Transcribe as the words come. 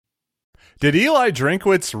Did Eli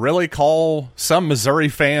Drinkwitz really call some Missouri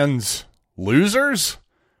fans losers?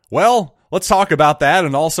 Well, let's talk about that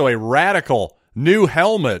and also a radical new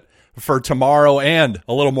helmet for tomorrow and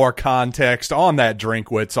a little more context on that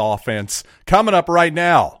Drinkwitz offense coming up right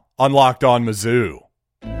now on Locked On Mizzou.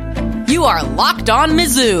 You are Locked On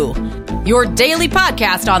Mizzou, your daily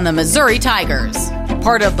podcast on the Missouri Tigers,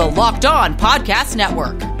 part of the Locked On Podcast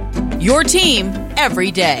Network, your team every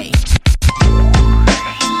day.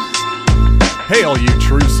 Hey, all you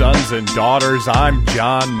true sons and daughters, I'm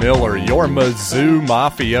John Miller, your Mizzou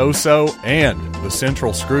mafioso and the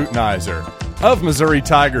central scrutinizer of Missouri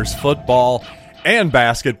Tigers football and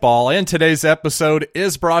basketball. And today's episode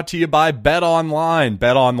is brought to you by BetOnline.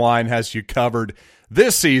 BetOnline has you covered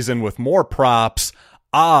this season with more props,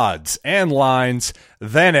 odds, and lines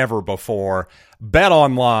than ever before.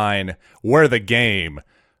 BetOnline, where the game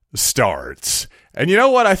starts. And you know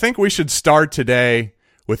what? I think we should start today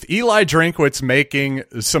with Eli Drinkwitz making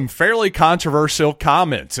some fairly controversial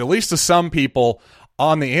comments, at least to some people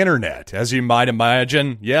on the internet. As you might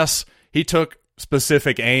imagine, yes, he took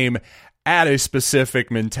specific aim at a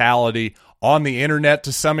specific mentality on the internet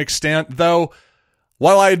to some extent, though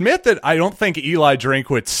while I admit that I don't think Eli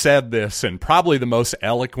Drinkwitz said this in probably the most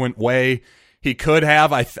eloquent way he could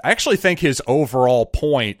have, I actually think his overall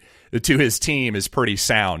point to his team is pretty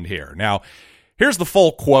sound here. Now, here's the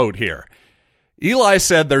full quote here. Eli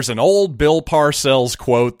said there's an old Bill Parcells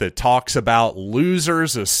quote that talks about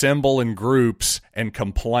losers assemble in groups and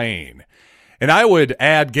complain. And I would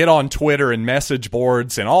add, get on Twitter and message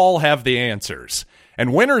boards and all have the answers.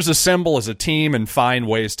 And winners assemble as a team and find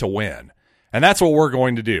ways to win. And that's what we're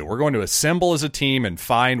going to do. We're going to assemble as a team and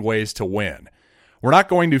find ways to win. We're not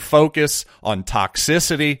going to focus on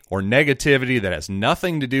toxicity or negativity that has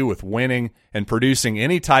nothing to do with winning and producing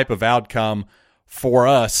any type of outcome for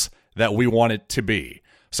us that we want it to be.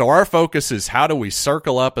 So our focus is how do we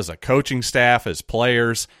circle up as a coaching staff, as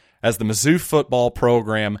players, as the Mizzou football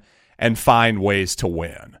program, and find ways to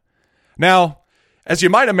win. Now, as you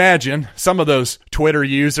might imagine, some of those Twitter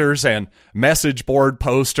users and message board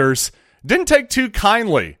posters didn't take too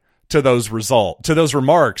kindly to those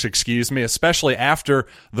remarks, especially after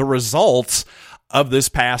the results of this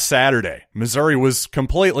past Saturday. Missouri was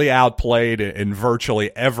completely outplayed in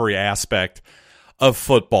virtually every aspect of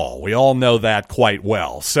football. We all know that quite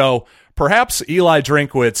well. So perhaps Eli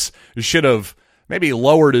Drinkwitz should have maybe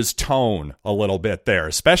lowered his tone a little bit there,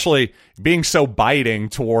 especially being so biting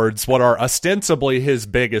towards what are ostensibly his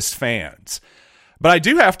biggest fans. But I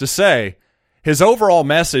do have to say, his overall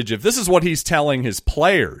message, if this is what he's telling his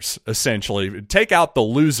players, essentially, take out the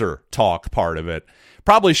loser talk part of it,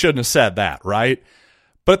 probably shouldn't have said that, right?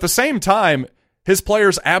 But at the same time, his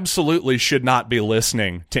players absolutely should not be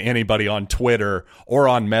listening to anybody on Twitter or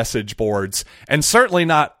on message boards, and certainly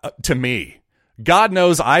not to me. God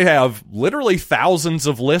knows I have literally thousands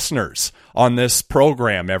of listeners on this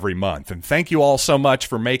program every month, and thank you all so much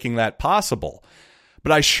for making that possible.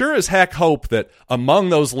 But I sure as heck hope that among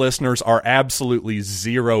those listeners are absolutely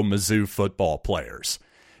zero Mizzou football players.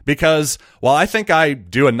 Because while I think I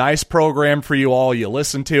do a nice program for you all, you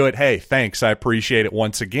listen to it, hey, thanks, I appreciate it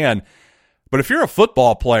once again. But if you're a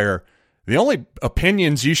football player, the only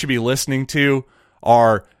opinions you should be listening to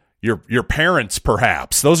are your parents,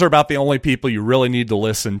 perhaps. Those are about the only people you really need to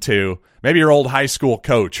listen to. Maybe your old high school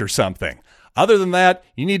coach or something. Other than that,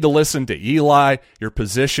 you need to listen to Eli, your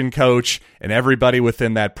position coach, and everybody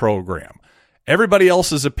within that program. Everybody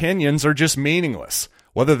else's opinions are just meaningless.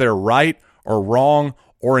 Whether they're right or wrong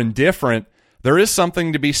or indifferent, there is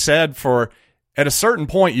something to be said for at a certain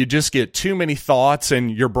point, you just get too many thoughts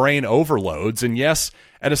and your brain overloads. And yes,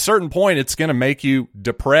 at a certain point, it's going to make you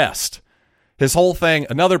depressed. His whole thing,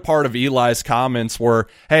 another part of Eli's comments were,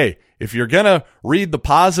 hey, if you're going to read the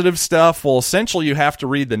positive stuff, well, essentially you have to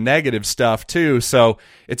read the negative stuff too. So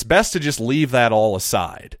it's best to just leave that all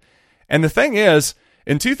aside. And the thing is,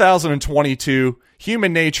 in 2022,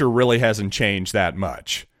 human nature really hasn't changed that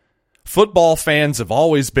much. Football fans have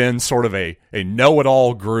always been sort of a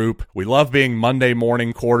know-it-all group. We love being Monday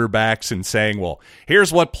morning quarterbacks and saying, well,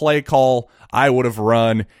 here's what play call I would have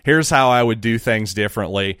run. Here's how I would do things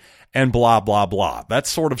differently, and blah, blah, blah. That's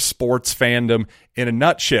sort of sports fandom in a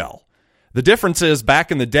nutshell. The difference is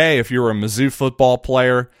back in the day, if you were a Mizzou football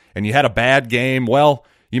player and you had a bad game, well,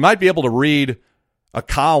 you might be able to read a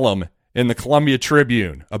column in the Columbia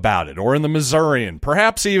Tribune about it, or in the Missourian,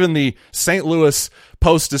 perhaps even the St. Louis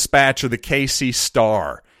Post-Dispatch or the KC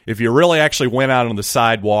Star, if you really actually went out on the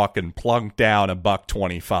sidewalk and plunked down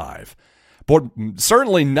 $1.25. But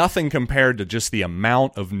certainly nothing compared to just the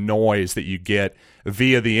amount of noise that you get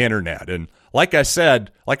via the internet. And like I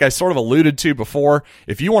said, like I sort of alluded to before,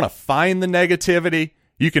 if you want to find the negativity,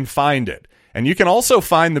 you can find it. And you can also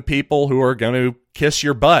find the people who are going to kiss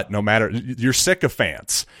your butt, no matter your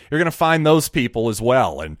sycophants. You're going to find those people as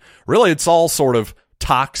well. And really, it's all sort of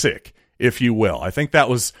toxic, if you will. I think that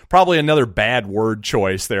was probably another bad word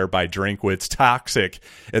choice there by Drinkwitz, toxic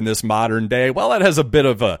in this modern day. Well, that has a bit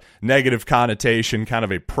of a negative connotation, kind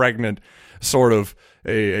of a pregnant sort of,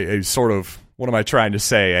 a sort of, what am I trying to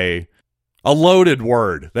say? A loaded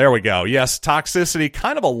word. There we go. Yes, toxicity,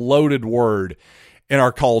 kind of a loaded word in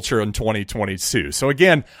our culture in 2022. So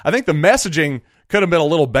again, I think the messaging could have been a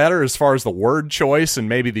little better as far as the word choice and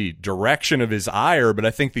maybe the direction of his ire, but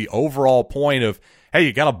I think the overall point of, hey,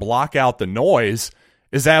 you got to block out the noise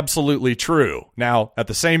is absolutely true. Now, at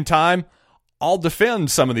the same time, I'll defend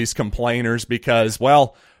some of these complainers because,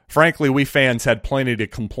 well, frankly, we fans had plenty to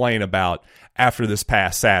complain about after this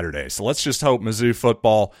past Saturday. So let's just hope Mizzou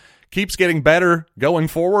football keeps getting better going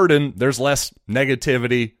forward and there's less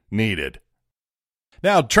negativity needed.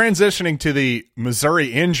 Now, transitioning to the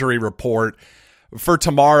Missouri injury report for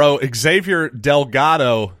tomorrow, Xavier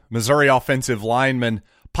Delgado, Missouri offensive lineman,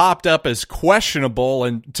 popped up as questionable,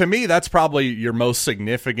 and to me, that's probably your most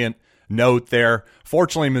significant note there.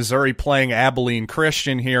 Fortunately, Missouri playing Abilene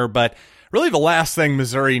Christian here, but really the last thing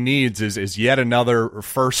Missouri needs is yet another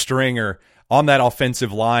first stringer on that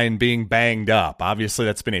offensive line being banged up. Obviously,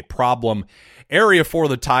 that's been a problem area for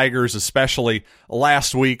the Tigers, especially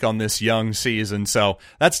last week on this young season. So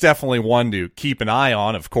that's definitely one to keep an eye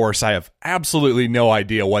on. Of course, I have absolutely no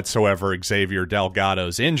idea whatsoever Xavier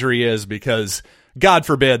Delgado's injury is because, God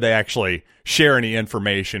forbid, they actually share any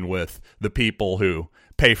information with the people who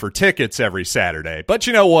pay for tickets every Saturday. But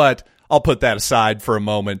you know what? I'll put that aside for a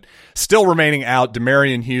moment. Still remaining out,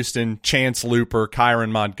 Demarion Houston, Chance Looper,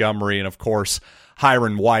 Kyron Montgomery, and of course,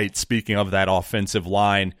 Hiron White, speaking of that offensive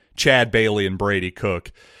line, Chad Bailey and Brady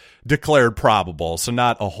Cook declared probable, so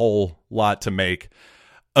not a whole lot to make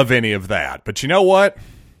of any of that. But you know what?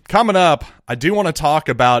 Coming up, I do want to talk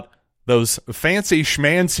about those fancy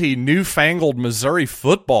schmancy newfangled Missouri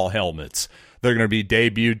football helmets. They're going to be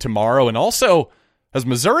debuted tomorrow. And also, has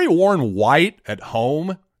Missouri worn white at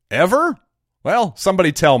home ever? Well,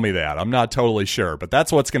 somebody tell me that. I'm not totally sure, but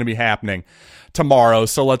that's what's going to be happening tomorrow.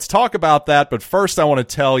 So let's talk about that. But first, I want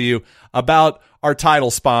to tell you about our title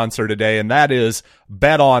sponsor today, and that is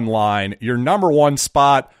BetOnline, your number one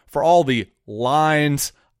spot for all the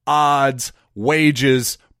lines, odds,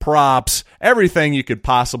 wages, props, everything you could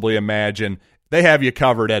possibly imagine. They have you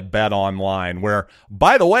covered at BetOnline, where,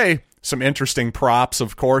 by the way, some interesting props,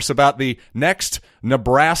 of course, about the next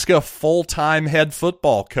Nebraska full-time head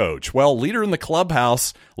football coach. Well, leader in the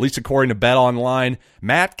clubhouse, at least according to BetOnline,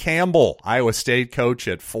 Matt Campbell, Iowa State coach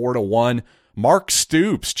at 4-1. Mark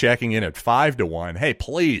Stoops checking in at 5-1. Hey,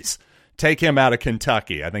 please take him out of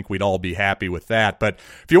Kentucky. I think we'd all be happy with that. But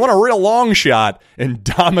if you want a real long shot,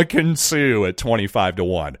 Ndamukong Suh at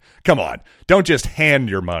 25-1. Come on, don't just hand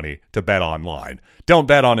your money to BetOnline. Don't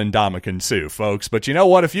bet on Ndamukong Suh, folks. But you know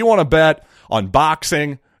what? If you want to bet on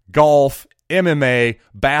boxing, golf, MMA,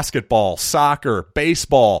 basketball, soccer,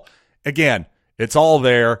 baseball, again, it's all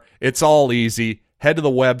there. It's all easy. Head to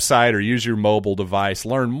the website or use your mobile device.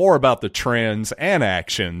 Learn more about the trends and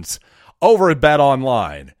actions over at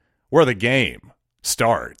BetOnline, where the game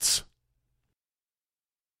starts.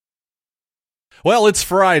 Well, it's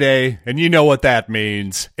Friday, and you know what that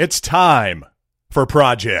means. It's time for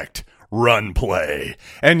Project Run Play.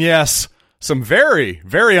 And yes, some very,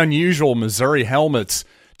 very unusual Missouri helmets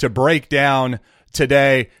to break down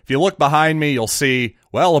today. If you look behind me, you'll see,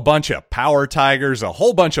 well, a bunch of Power Tigers, a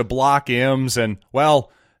whole bunch of Block M's, and,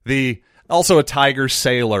 well, also a Tiger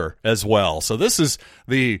Sailor as well. So this is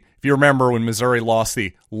if you remember when Missouri lost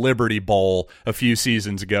the Liberty Bowl a few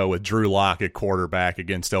seasons ago with Drew Lock at quarterback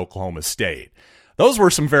against Oklahoma State. Those were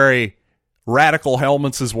some very radical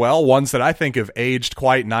helmets as well, ones that I think have aged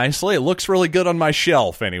quite nicely. It looks really good on my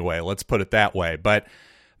shelf anyway, let's put it that way. But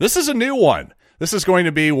this is a new one. This is going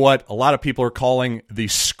to be what a lot of people are calling the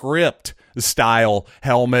script style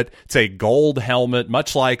helmet. It's a gold helmet,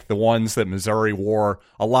 much like the ones that Missouri wore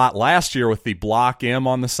a lot last year with the Block M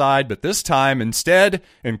on the side. But this time, instead,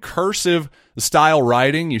 in cursive style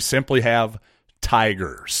writing, you simply have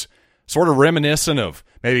Tigers. Sort of reminiscent of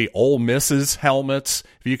maybe Ole Miss's helmets,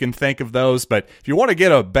 if you can think of those. But if you want to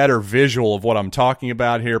get a better visual of what I'm talking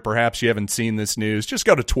about here, perhaps you haven't seen this news, just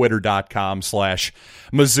go to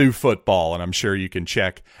twitter.com/Mizzou football, and I'm sure you can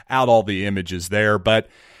check out all the images there. But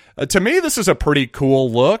to me, this is a pretty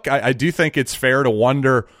cool look. I do think it's fair to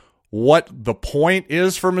wonder what the point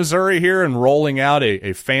is for Missouri here in rolling out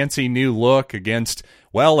a fancy new look against,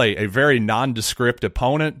 well, a very nondescript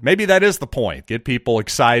opponent. Maybe that is the point. Get people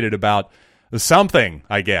excited about something,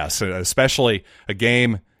 I guess, especially a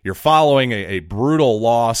game you're following a brutal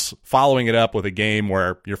loss, following it up with a game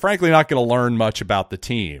where you're frankly not going to learn much about the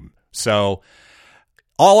team. So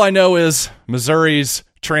all I know is Missouri's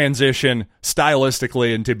transition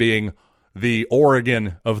stylistically into being the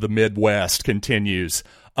Oregon of the Midwest continues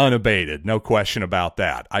unabated. No question about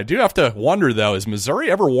that. I do have to wonder, though, has Missouri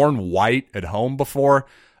ever worn white at home before?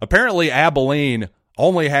 Apparently Abilene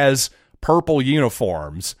only has purple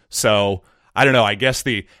uniforms, so I don't know. I guess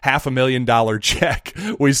the $500,000 check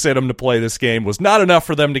we sent them to play this game was not enough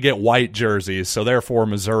for them to get white jerseys, so therefore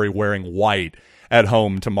Missouri wearing white at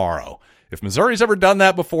home tomorrow. If Missouri's ever done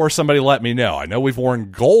that before, somebody let me know. I know we've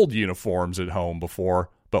worn gold uniforms at home before,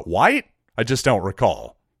 but white? I just don't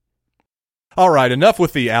recall. All right, enough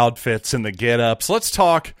with the outfits and the get-ups. Let's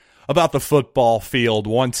talk about the football field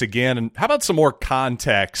once again, and how about some more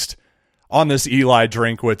context on this Eli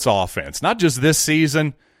Drinkwitz offense? Not just this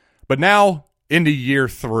season, but now into year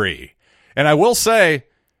 3. And I will say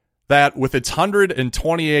that with its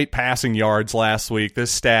 128 passing yards last week,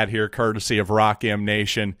 this stat here courtesy of Rock M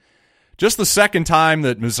Nation, just the second time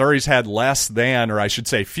that Missouri's had less than, or I should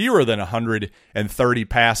say fewer than 130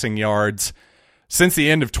 passing yards since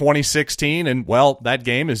the end of 2016. And, well, that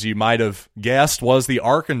game, as you might have guessed, was the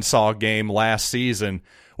Arkansas game last season,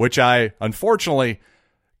 which I unfortunately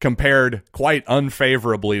compared quite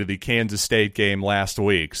unfavorably to the Kansas State game last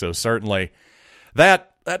week. So certainly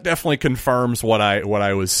that definitely confirms what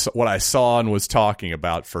I saw and was talking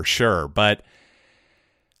about for sure. But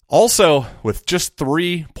also, with just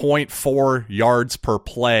 3.4 yards per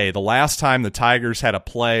play, the last time the Tigers had a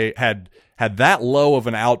play had that low of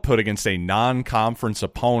an output against a non-conference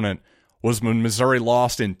opponent was when Missouri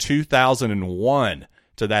lost in 2001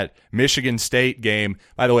 to that Michigan State game.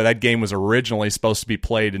 By the way, that game was originally supposed to be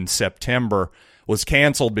played in September, was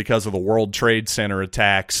canceled because of the World Trade Center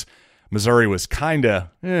attacks. Missouri was kind of,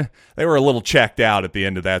 they were a little checked out at the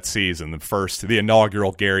end of that season, the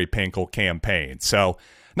inaugural Gary Pinkel campaign. So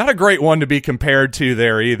not a great one to be compared to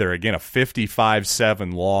there either. Again, a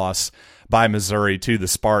 55-7 loss by Missouri to the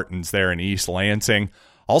Spartans there in East Lansing.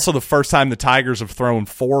 Also the first time the Tigers have thrown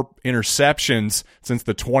 4 interceptions since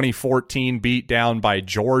the 2014 beatdown by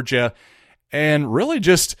Georgia. And really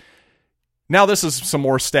just, now this is some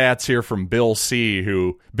more stats here from Bill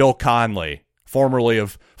Conley, formerly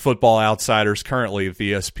of Football Outsiders, currently of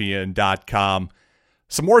ESPN.com.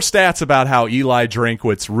 Some more stats about how Eli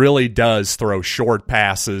Drinkwitz really does throw short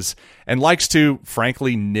passes and likes to,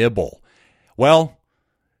 frankly, nibble. Well,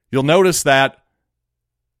 you'll notice that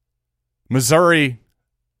Missouri,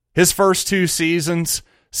 his first 2 seasons,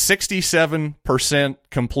 67%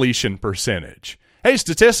 completion percentage. Hey,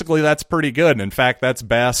 statistically, that's pretty good. And in fact, that's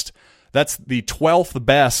best. That's the 12th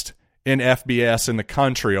best in FBS in the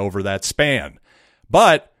country over that span.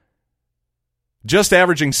 But just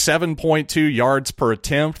averaging 7.2 yards per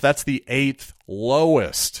attempt, that's the 8th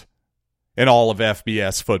lowest in all of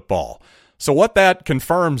FBS football. So what that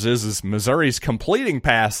confirms is Missouri's completing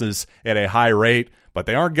passes at a high rate, but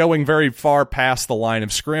they aren't going very far past the line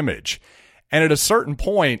of scrimmage. And at a certain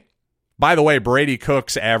point, by the way, Brady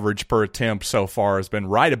Cook's average per attempt so far has been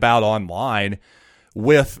right about on line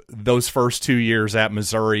with those first 2 years at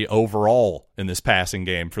Missouri overall in this passing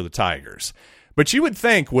game for the Tigers. But you would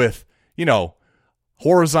think with,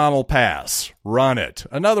 horizontal pass, run it,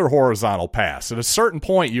 another horizontal pass. At a certain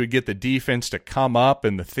point, you would get the defense to come up,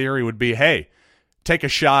 and the theory would be, hey, take a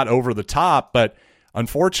shot over the top. But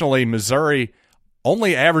unfortunately, Missouri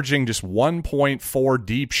only averaging just 1.4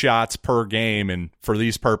 deep shots per game, and for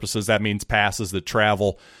these purposes, that means passes that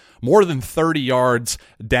travel more than 30 yards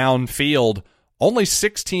downfield. Only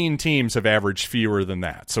 16 teams have averaged fewer than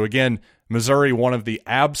that. So again, Missouri, one of the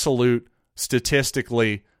absolute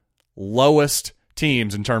statistically lowest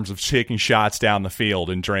teams in terms of taking shots down the field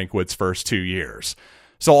in Drinkwitz's first 2 years.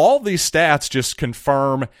 So all these stats just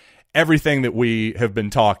confirm everything that we have been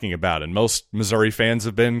talking about and most Missouri fans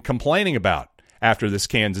have been complaining about after this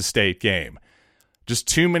Kansas State game. Just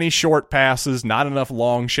too many short passes, not enough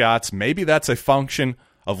long shots. Maybe that's a function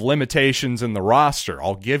of limitations in the roster.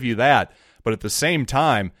 I'll give you that. But at the same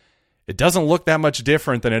time, it doesn't look that much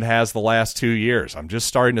different than it has the last 2 years. I'm just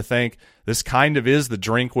starting to think this kind of is the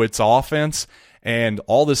Drinkwitz offense, and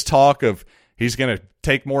all this talk of he's going to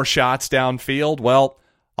take more shots downfield, well,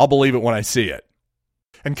 I'll believe it when I see it.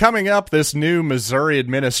 And coming up, this new Missouri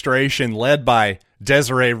administration led by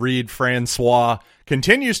Desiree Reed-Francois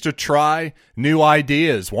continues to try new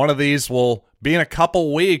ideas. One of these will be in a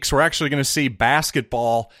couple weeks. We're actually going to see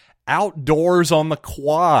basketball outdoors on the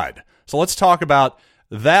quad. So let's talk about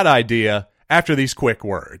that idea after these quick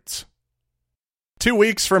words. 2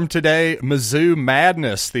 weeks from today, Mizzou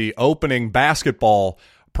Madness, the opening basketball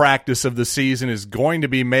practice of the season, is going to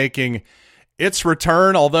be making its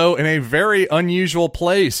return, although in a very unusual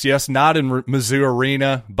place. Yes, not in Mizzou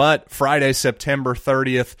Arena, but Friday, September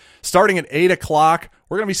 30th, starting at 8 o'clock,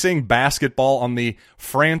 we're going to be seeing basketball on the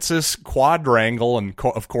Francis Quadrangle, and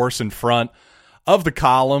of course in front of the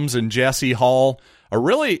Columns in Jesse Hall. A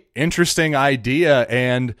really interesting idea,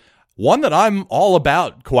 and one that I'm all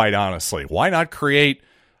about, quite honestly. Why not create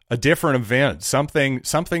a different event,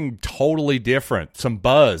 something totally different, some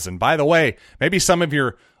buzz? And by the way, maybe some of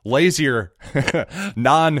your lazier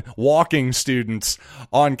non-walking students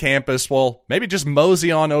on campus, well, maybe just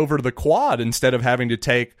mosey on over to the quad instead of having to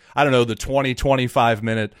take, the 20,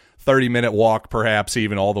 25-minute, 30-minute walk, perhaps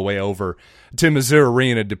even all the way over to Mizzou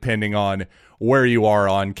Arena, depending on where you are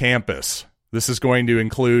on campus. This is going to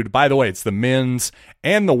include, by the way, it's the men's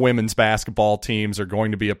and the women's basketball teams are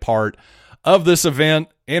going to be a part of this event.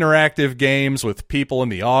 Interactive games with people in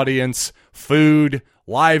the audience, food,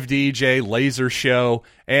 live DJ, laser show,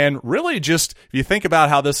 and really just, if you think about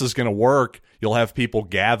how this is going to work, you'll have people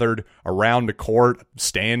gathered around the court,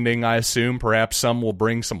 standing, I assume. Perhaps some will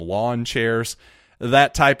bring some lawn chairs,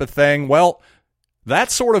 that type of thing. Well,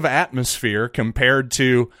 that sort of atmosphere compared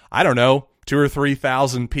to, 2,000 or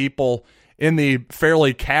 3,000 people in the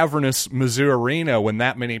fairly cavernous Mizzou Arena, when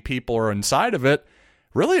that many people are inside of it,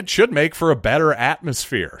 really it should make for a better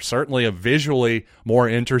atmosphere. Certainly a visually more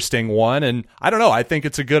interesting one, and I think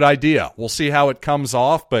it's a good idea. We'll see how it comes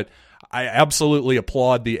off, but I absolutely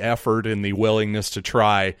applaud the effort and the willingness to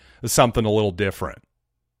try something a little different.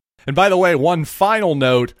 And by the way, one final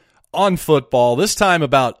note on football, this time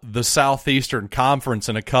about the Southeastern Conference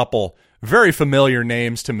and a couple very familiar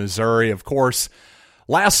names to Missouri. Of course,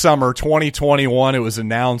 last summer, 2021, it was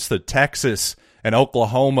announced that Texas and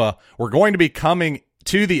Oklahoma were going to be coming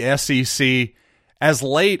to the SEC as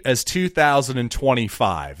late as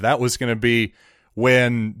 2025. That was going to be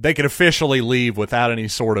when they could officially leave without any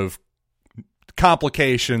sort of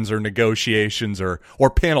complications or negotiations or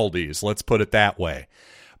penalties, let's put it that way.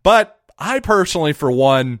 But I personally, for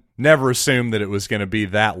one, never assumed that it was going to be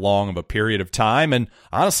that long of a period of time, and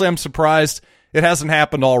honestly, I'm surprised it hasn't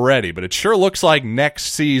happened already, but it sure looks like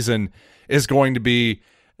next season is going to be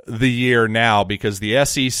the year now, because the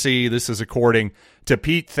SEC, this is according to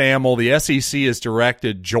Pete Thamel, the SEC has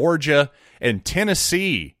directed Georgia and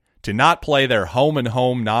Tennessee to not play their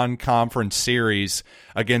home-and-home non-conference series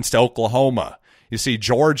against Oklahoma. You see,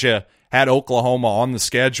 Georgia had Oklahoma on the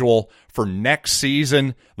schedule for next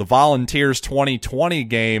season. The Volunteers 2020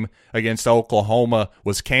 game against Oklahoma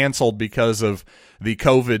was canceled because of the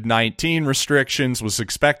COVID-19 restrictions, was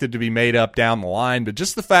expected to be made up down the line. But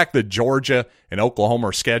just the fact that Georgia and Oklahoma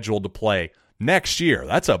are scheduled to play next year,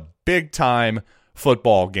 that's a big-time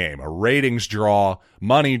football game, a ratings draw,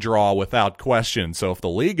 money draw without question. So if the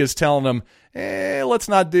league is telling them, let's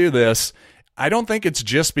not do this, I don't think it's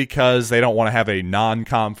just because they don't want to have a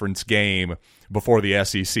non-conference game before the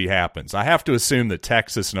SEC happens. I have to assume that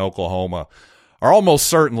Texas and Oklahoma are almost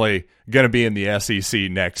certainly going to be in the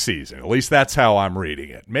SEC next season. At least that's how I'm reading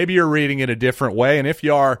it. Maybe you're reading it a different way, and if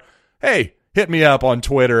you are, hey, hit me up on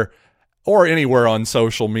Twitter or anywhere on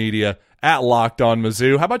social media at Locked On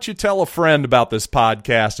Mizzou. How about you tell a friend about this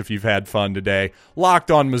podcast if you've had fun today?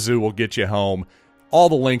 Locked On Mizzou will get you home. All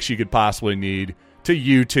the links you could possibly need to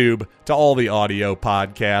YouTube, to all the audio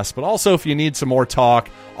podcasts. But also, if you need some more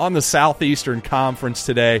talk on the Southeastern Conference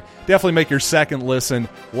today, definitely make your second listen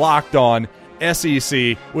Locked On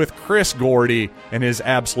SEC with Chris Gordy and his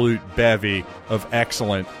absolute bevy of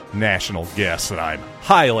excellent national guests that I'm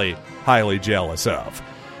highly, highly jealous of.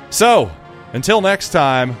 So, until next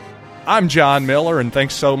time, I'm John Miller, and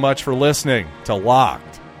thanks so much for listening to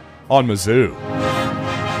Locked on Mizzou.